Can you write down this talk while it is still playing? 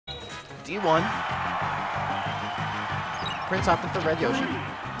D1. Prince opting for red Yoshi.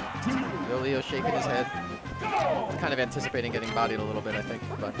 Yoleo shaking his head. Kind of anticipating getting bodied a little bit, I think,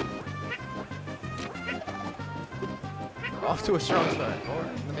 but off to a strong start, or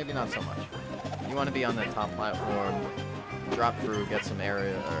maybe not so much. You want to be on the top platform, drop through, get some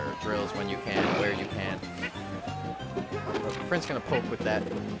area or drills when you can, where you can. But Prince gonna poke with that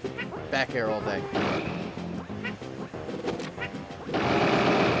back air all day.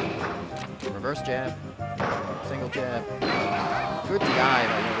 Reverse jab, single jab. Good DI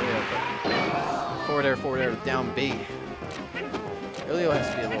by Yoleo, but forward air, down B. Yoleo has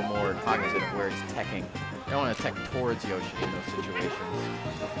to be a little more cognizant of where he's teching. You don't want to tech towards Yoshi in those situations.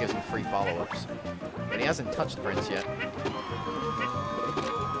 It gives him free follow-ups. But he hasn't touched Prince yet.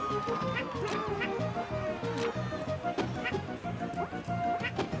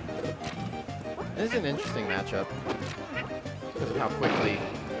 This is an interesting matchup because of how quickly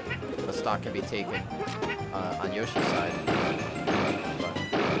the stock can be taken on Yoshi's side. But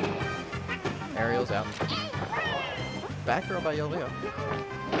aerial's out. Back throw by Yoleo.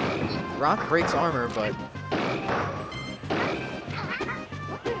 Rock breaks armor, but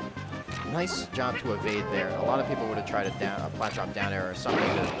nice job to evade there. A lot of people would have tried a flat drop down air or something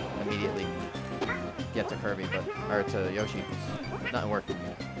to immediately get to Kirby, or to Yoshi. Nothing worked.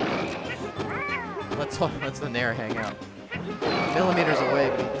 Let's the Nair hang out. Millimeters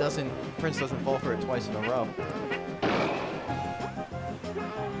away, but Prince doesn't fall for it twice in a row.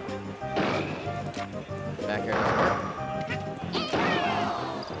 Back air doesn't work.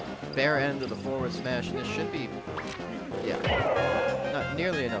 Bare end of the forward smash, and this should be, yeah, not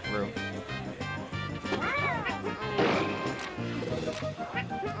nearly enough room.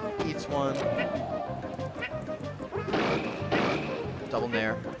 Eats one. Double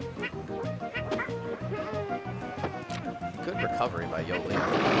Nair. Good recovery by Yoleo.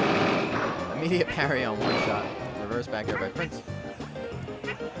 Immediate parry on one shot. Reverse back air by Prince.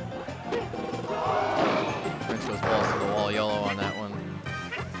 Prince goes balls to the wall. Yolo on that one.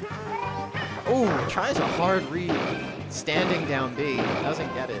 Oh, tries a hard read. Standing down B.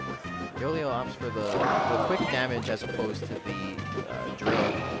 Doesn't get it. Yoleo opts for the quick damage as opposed to the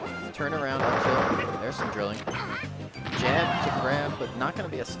drill. Turn around up tilt. There's some drilling. Jab to grab, but not going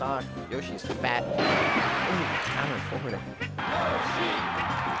to be a stock. Yoshi's fat. Ooh, counter forward.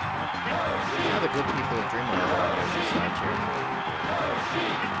 Now the good people of Dreamland are on Yoshi's side here.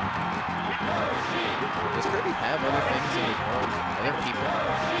 Does Kirby have other things in his world? Other people?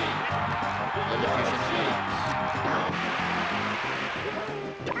 Illusions?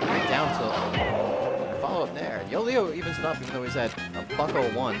 Right down tilt. Follow up there. Yoleo evens it up even though he's at a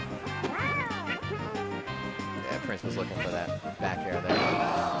 $101. Prince was looking for that back air there.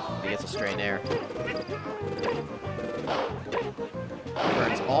 He gets a straight air.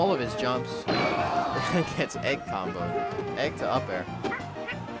 Burns all of his jumps. Gets egg combo. Egg to up air.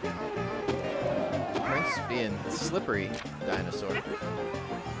 Prince being slippery dinosaur.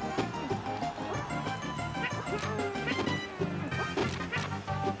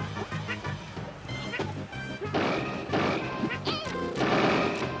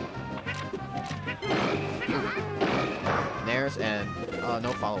 And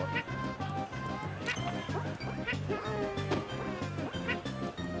no follow-up.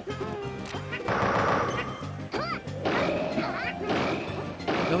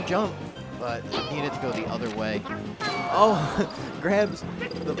 No jump, but it needed to go the other way. Oh, grabs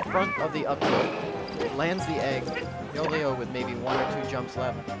the front of the up tilt, lands the egg. Yoleo with maybe 1 or 2 jumps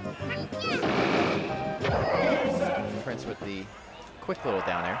left. Prince with the quick little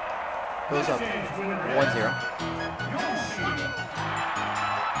down air. Goes up 1-0.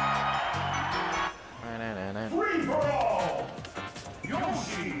 Free for all.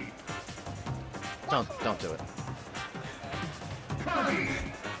 Yoshi. Don't do it. Kirby.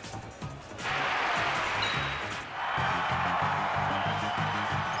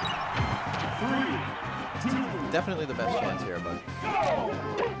 Definitely the best chance here, but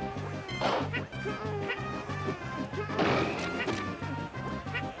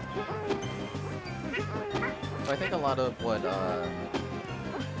so I think a lot of what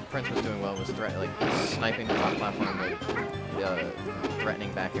Prince was doing well was sniping the top platform with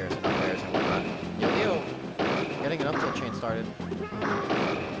threatening back airs and up airs and whatnot. Yoleo getting an up tilt chain started,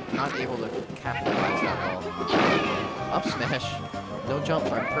 not able to capitalize that well. Up smash, no jump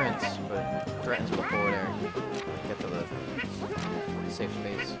from Prince, but threatens with the forward air. Get to the safe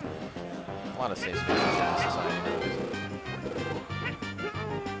space. A lot of safe spaces in this society nowadays.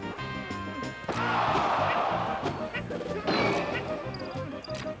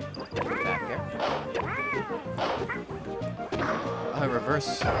 A reverse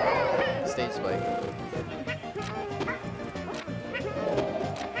stage spike.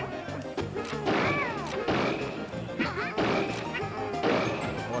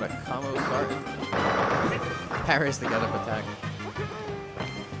 What a combo start. Parries the get-up attack.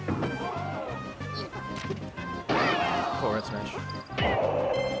 Forward smash.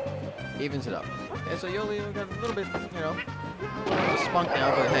 Evens it up. And so Yoleo got a little bit, you know, spunk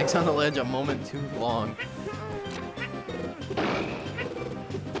now, but hangs on the ledge a moment too long.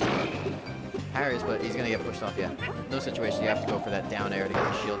 Parries, but he's gonna get pushed off, yeah. No situation, you have to go for that down air to get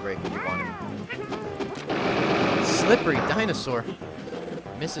the shield break if you want it. Slippery dinosaur.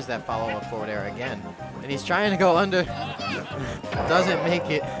 Misses that follow-up forward air again. And he's trying to go under. Doesn't make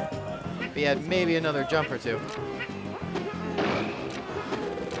it. If he had maybe another jump or two.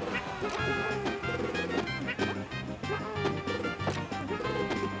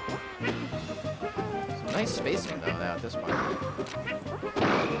 Some nice spacing though now at this point.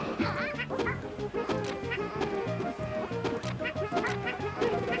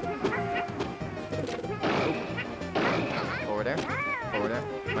 Forward air. Forward air.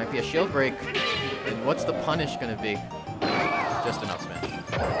 Might be a shield break. And what's the punish going to be? Just an up smash.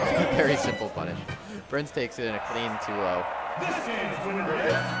 Very simple punish. Prince takes it in a clean 2-0.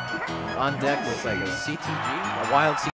 On deck looks like a CTG, a wild CTG.